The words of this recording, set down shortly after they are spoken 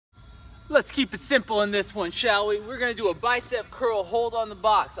Let's keep it simple in this one, shall we? We're gonna do a bicep curl hold on the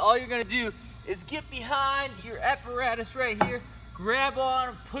box. All you're gonna do is get behind your apparatus right here, grab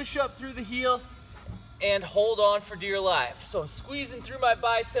on, push up through the heels, and hold on for dear life. So I'm squeezing through my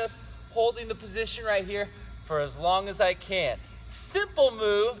biceps, holding the position right here for as long as I can. Simple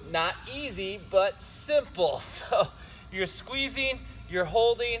move, not easy, but simple. So you're squeezing, you're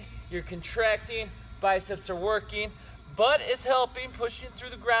holding, you're contracting, biceps are working. Butt is helping, pushing through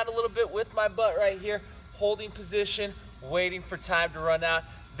the ground a little bit with my butt right here, holding position, waiting for time to run out.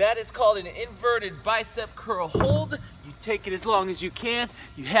 That is called an inverted bicep curl hold. You take it as long as you can,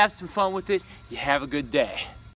 you have some fun with it, you have a good day.